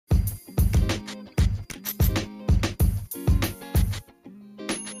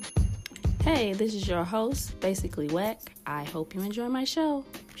Hey, this is your host, Basically Whack. I hope you enjoy my show.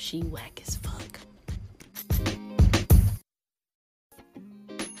 She whack as fuck.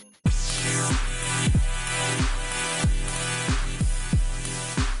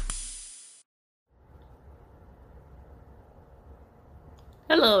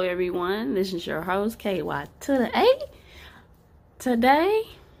 Hello, everyone. This is your host, KY to the A. Today,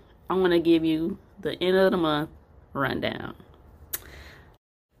 I want to give you the end of the month rundown.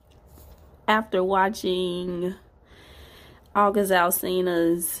 After watching August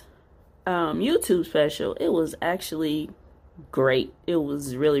Alsina's YouTube special, it was actually great. It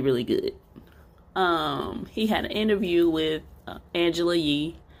was really, really good. He had an interview with Angela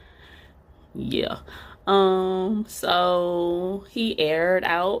Yee. Yeah. So he aired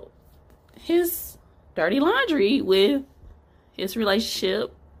out his dirty laundry with his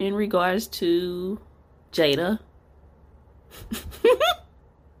relationship in regards to Jada.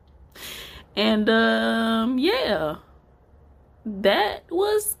 And yeah, that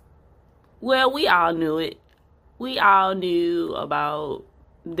was, well, we all knew it. We all knew about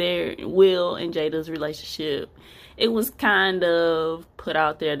their Will and Jada's relationship. It was kind of put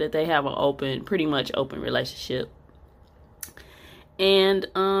out there that they have an pretty much open relationship. And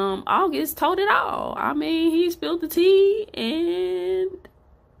August told it all. I mean, he spilled the tea and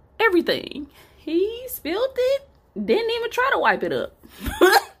everything. He spilled it, didn't even try to wipe it up.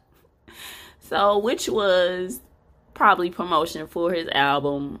 So, which was probably promotion for his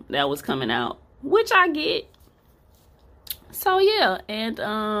album that was coming out, which I get. So, yeah, and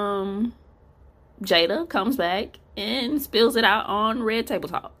Jada comes back and spills it out on Red Table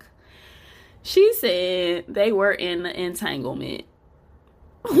Talk. She said they were in an entanglement.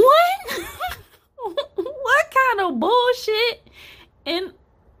 What? What kind of bullshit? And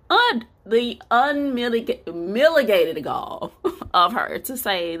the unmitigated gall of her to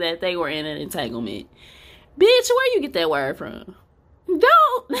say that they were in an entanglement. Bitch, where you get that word from?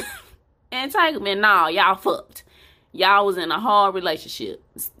 Don't. Entanglement, nah, y'all fucked. Y'all was in a hard relationship.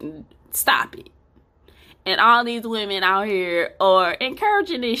 Stop it. And all these women out here are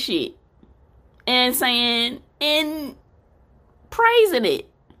encouraging this shit and saying and praising it.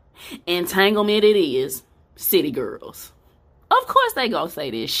 Entanglement it is, city girls. Of course they gonna say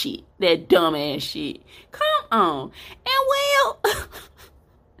this shit, that dumbass shit. Come on. And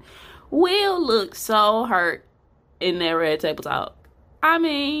Will looked so hurt in that Red Table Talk. I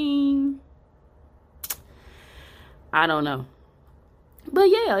mean, I don't know. But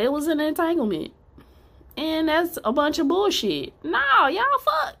yeah, it was an entanglement. And that's a bunch of bullshit. No, y'all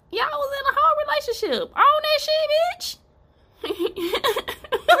fuck. Y'all was in a whole relationship. Own that shit, bitch.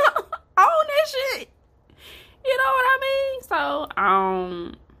 Own that shit. You know what I mean? So,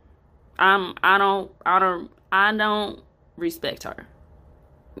 I don't respect her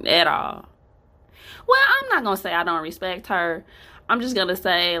at all. Well, I'm not gonna say I don't respect her. I'm just gonna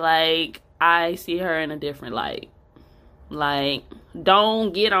say, like, I see her in a different light. Like,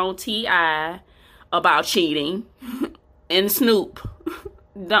 don't get on T.I. about cheating and Snoop.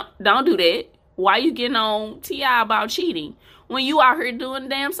 Don't do that. Why you getting on T.I. about cheating when you out here doing the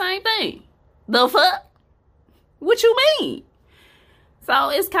damn same thing? The fuck? What you mean? So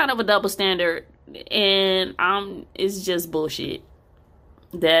it's kind of a double standard, and it's just bullshit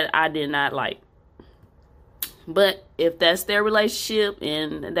that I did not like. But if that's their relationship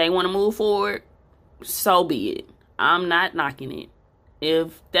and they want to move forward, so be it. I'm not knocking it.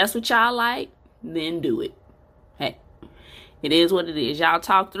 If that's what y'all like, then do it. Hey, it is what it is. Y'all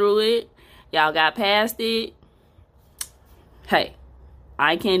talk through it. Y'all got past it. Hey,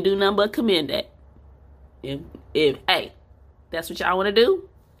 I can't do nothing but commend that. If hey, that's what y'all want to do,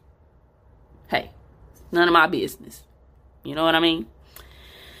 hey, none of my business. You know what I mean?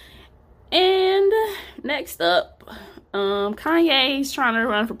 And next up, Kanye's trying to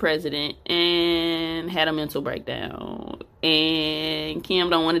run for president and had a mental breakdown. And Kim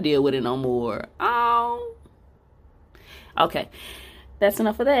don't want to deal with it no more. Oh. Okay. That's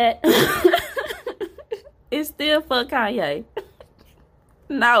enough of that. It's still for Kanye.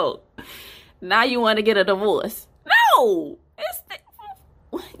 No. Now you want to get a divorce. No! You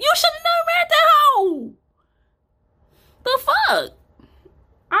should have never married that hoe. The fuck?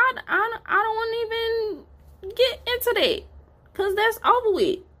 I don't want to even get into that. Because that's over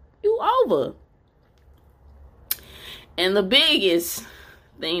with. You over. And the biggest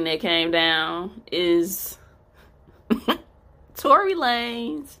thing that came down is Tory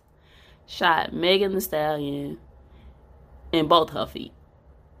Lanez shot Megan Thee Stallion in both her feet.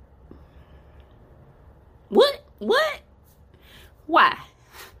 What? Why?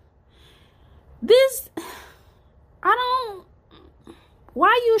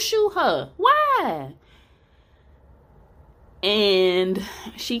 Why you shoot her? Why? And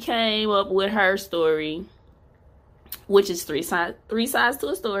she came up with her story, which is three sides to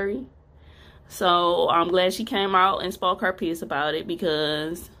a story. So I'm glad she came out and spoke her piece about it,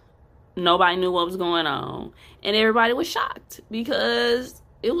 because nobody knew what was going on. And everybody was shocked because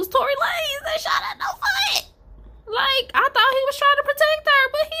it was Tory Lanez that shot at no foot. Like, I thought he was trying to protect her,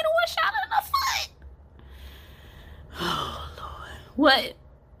 but he the one shot at the foot. Oh, Lord. What?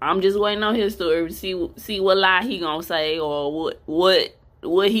 I'm just waiting on his story to see what lie he gonna say, or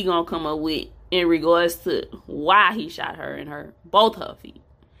what he gonna come up with in regards to why he shot her in both her feet.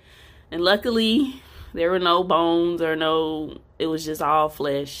 And luckily, there were no bones or it was just all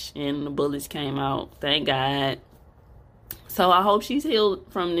flesh, and the bullets came out. Thank God. So I hope she's healed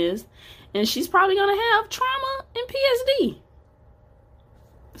from this. And she's probably going to have trauma and PSD.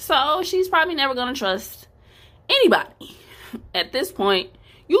 So she's probably never going to trust anybody. At this point,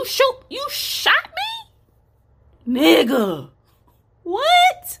 you shot me? Nigga.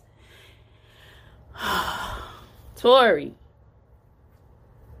 What? Tory.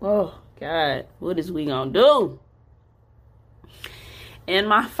 Oh, God. What is we going to do? And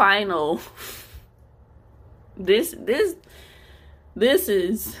my final... This is... this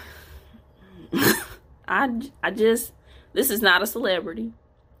is not a celebrity,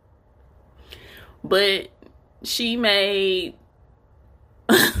 but she made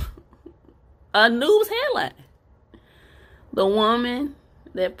a news headline. The woman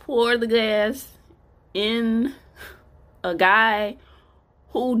that poured the gas in a guy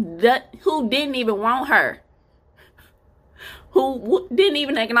who didn't even want her, who didn't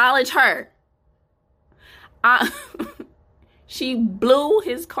even acknowledge her. She blew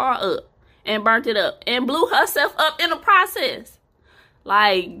his car up and burnt it up and blew herself up in the process.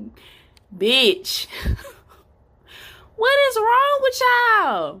 Like, bitch. What is wrong with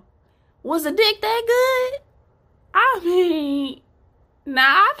y'all? Was the dick that good? I mean,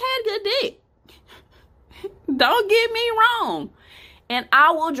 I've had good dick. Don't get me wrong. And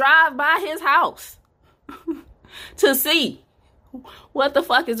I will drive by his house to see what the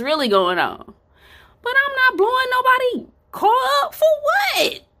fuck is really going on. But I'm not blowing nobody car up for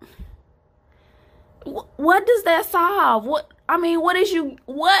what? What does that solve? What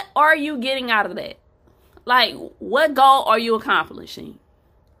are you getting out of that? Like, what goal are you accomplishing?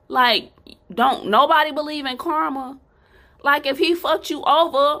 Like, don't nobody believe in karma? Like, if he fucked you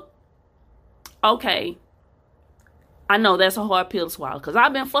over, okay, I know that's a hard pill to swallow, because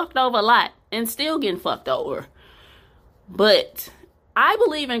I've been fucked over a lot and still getting fucked over. But I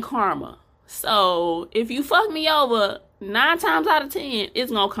believe in karma. So if you fuck me over, 9 times out of 10,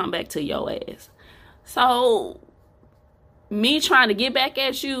 it's going to come back to your ass. So me trying to get back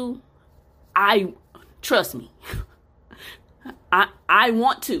at you, trust me. I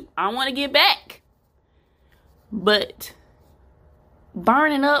want to get back. But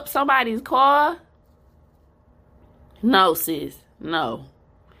burning up somebody's car, no, sis, no.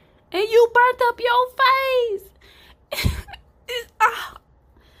 And you burnt up your face.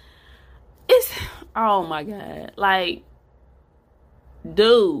 It's oh my God. Like,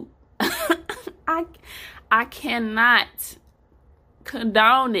 dude, I cannot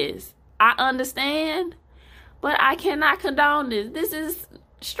condone this. I understand, but I cannot condone this. This is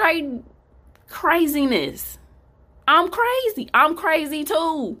straight craziness. I'm crazy. I'm crazy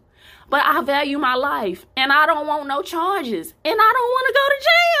too. But I value my life, and I don't want no charges, and I don't want to go to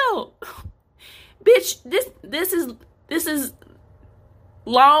jail. Bitch, this is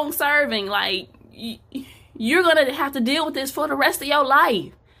long serving. Like, you're gonna have to deal with this for the rest of your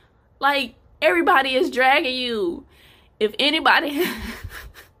life. Like, everybody is dragging you. If anybody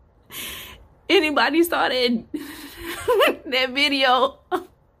saw that video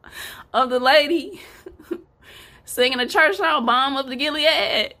of the lady singing a church song, Bomb Up the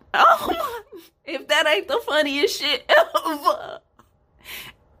Gilead, oh, if that ain't the funniest shit ever.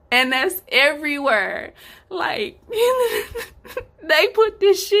 And that's everywhere. Like, they put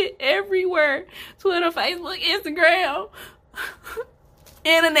this shit everywhere. Twitter, Facebook, Instagram,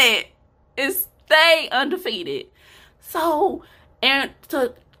 internet. Is stay undefeated. So, and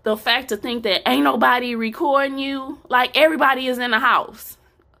to the fact to think that ain't nobody recording you, like, everybody is in the house.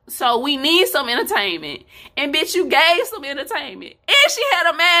 So we need some entertainment. And bitch, you gave some entertainment. And she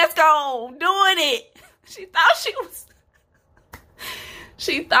had a mask on doing it. She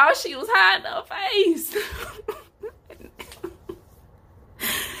thought she was hiding her face.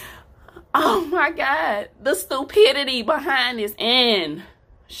 Oh my God. The stupidity behind this. And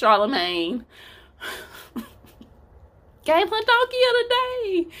Charlemagne gave her donkey of the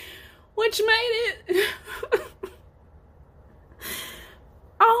day, which made it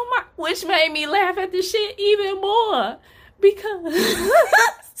Which made me laugh at the shit even more because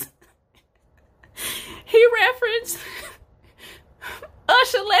he referenced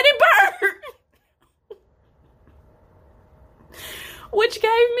Usher Let It Burn, which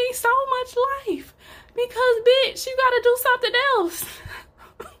gave me so much life because, bitch, you gotta do something else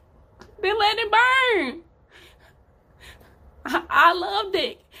than let it burn. I love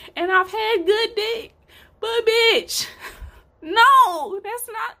dick, and I've had good dick, but bitch, no, that's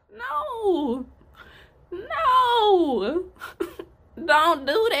not, no, don't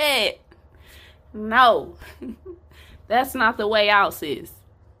do that. No, that's not the way out, sis.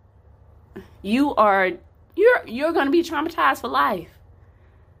 You're gonna be traumatized for life.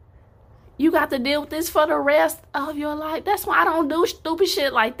 You got to deal with this for the rest of your life. That's why I don't do stupid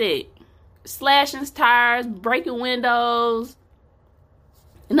shit like that. Slashing tires, breaking windows,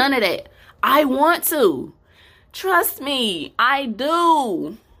 none of that. I want to. Trust me, I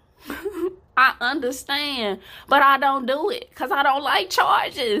do. I understand, but I don't do it because I don't like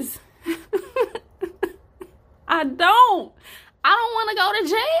charges. I don't want to go to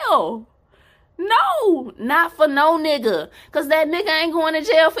jail. No, not for no nigga, because that nigga ain't going to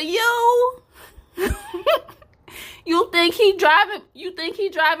jail for you. You think he driving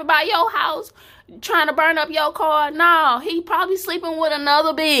by your house trying to burn up your car? No, he probably sleeping with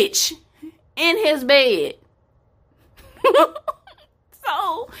another bitch in his bed.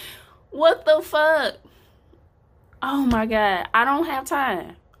 So, what the fuck? Oh my God, I don't have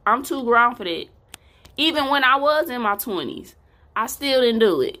time. I'm too grown for that. Even when I was in my 20s, I still didn't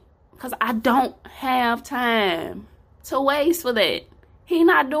do it. Because I don't have time to waste for that. He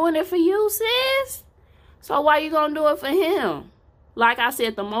not doing it for you, sis. So why you gonna do it for him? Like I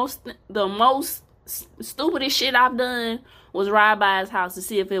said, the most stupidest shit I've done was ride by his house to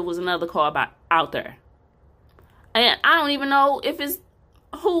see if it was another car out there. And I don't even know if it's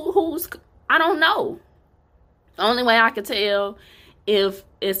who's, I don't know. The only way I could tell if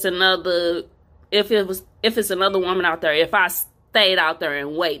it's another woman out there, if I stayed out there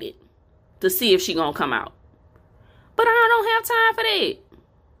and waited to see if she gonna come out. But I don't have time for that.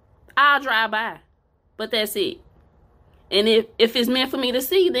 I'll drive by. But that's it. And if it's meant for me to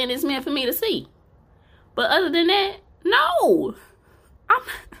see, then it's meant for me to see. But other than that, no.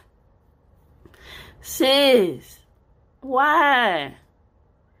 Sis, why?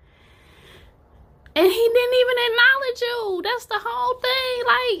 And he didn't even acknowledge you. That's the whole thing.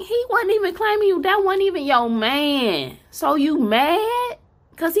 Like, he wasn't even claiming you. That wasn't even your man. So you mad?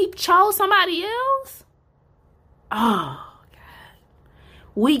 Because he chose somebody else? Oh, God.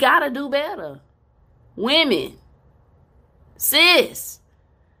 We got to do better. Women. Sis.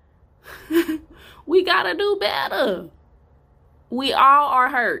 We got to do better. We all are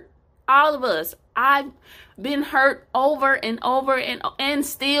hurt. All of us. I've been hurt over and over and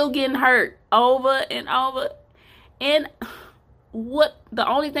still getting hurt over and over. And the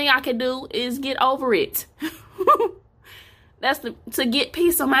only thing I can do is get over it. That's to get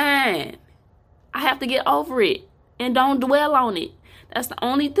peace of mind. I have to get over it and don't dwell on it. That's the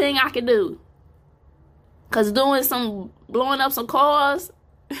only thing I can do. Because blowing up some cars,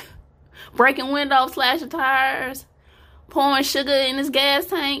 breaking windows, slashing tires, pouring sugar in his gas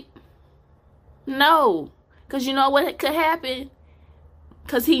tank. No. Because you know what could happen?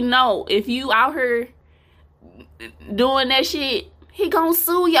 Because he know if you out here doing that shit, he gonna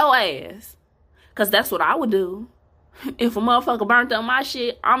sue your ass. Because that's what I would do. If a motherfucker burnt up my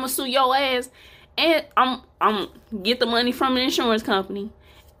shit, I'ma sue your ass. And I'm get the money from the insurance company.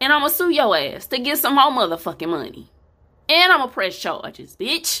 And I'ma sue your ass to get some more motherfucking money. And I'ma press charges,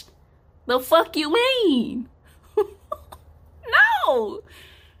 bitch. The fuck you mean? No.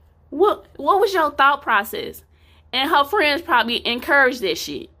 What was your thought process? And her friends probably encouraged that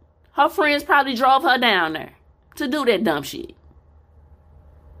shit. Her friends probably drove her down there to do that dumb shit.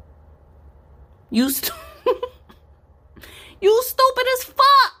 You stupid as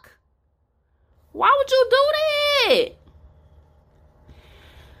fuck. Why would you do that?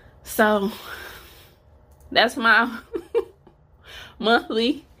 So, that's my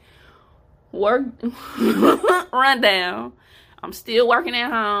monthly work rundown. I'm still working at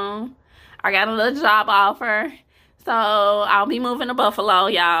home. I got another job offer. So, I'll be moving to Buffalo,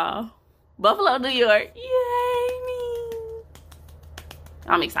 y'all. Buffalo, New York. Yay, me.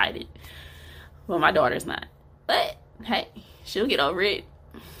 I'm excited. Well, my daughter's not. But, hey, she'll get over it.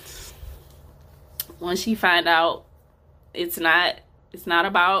 Once she find out it's not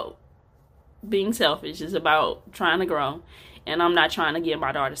about being selfish. It's about trying to grow. And I'm not trying to get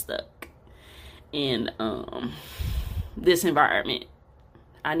my daughter stuck in this environment.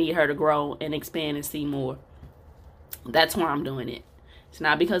 I need her to grow and expand and see more. That's why I'm doing it. It's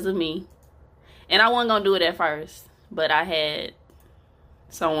not because of me. And I wasn't going to do it at first, but I had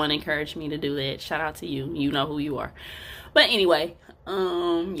someone encourage me to do that. Shout out to you. You know who you are. But anyway,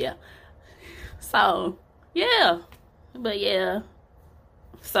 yeah. So, yeah. But yeah.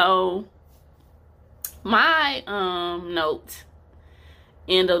 So, my note,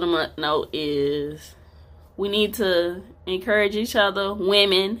 end of the month note is we need to encourage each other.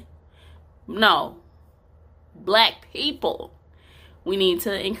 Women, no, black people, we need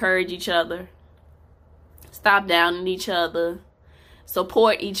to encourage each other. Stop downing each other.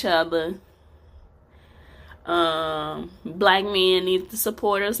 Support each other. Black men need to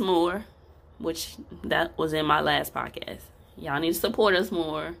support us more, which that was in my last podcast. Y'all need to support us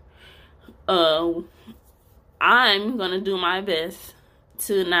more. I'm gonna do my best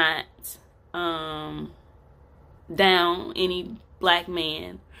to not down any black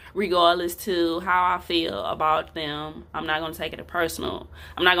man, regardless to how I feel about them. I'm not gonna take it personal.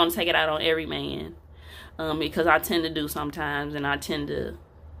 I'm not gonna take it out on every man, because I tend to do sometimes, and I tend to,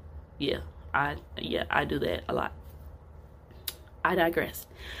 I do that a lot. I digress.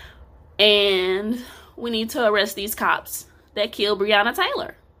 And we need to arrest these cops that killed Breonna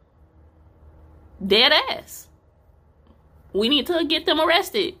Taylor. Dead ass. We need to get them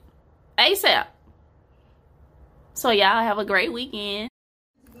arrested ASAP. So y'all have a great weekend.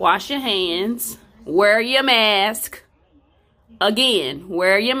 Wash your hands. Wear your mask. Again,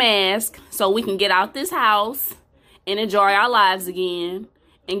 wear your mask so we can get out this house and enjoy our lives again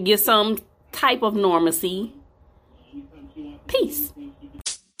and get some type of normalcy. Peace.